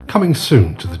Coming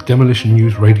soon to the Demolition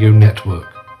News Radio Network,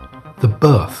 the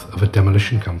birth of a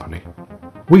demolition company.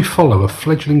 We follow a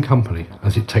fledgling company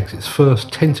as it takes its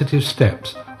first tentative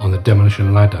steps on the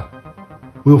demolition ladder.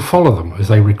 We'll follow them as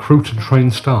they recruit and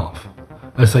train staff,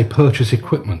 as they purchase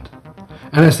equipment,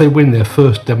 and as they win their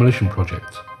first demolition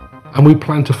projects. And we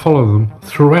plan to follow them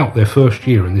throughout their first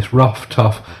year in this rough,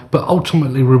 tough, but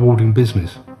ultimately rewarding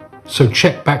business. So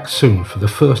check back soon for the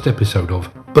first episode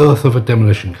of Birth of a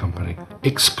Demolition Company,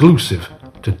 exclusive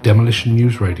to Demolition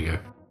News Radio.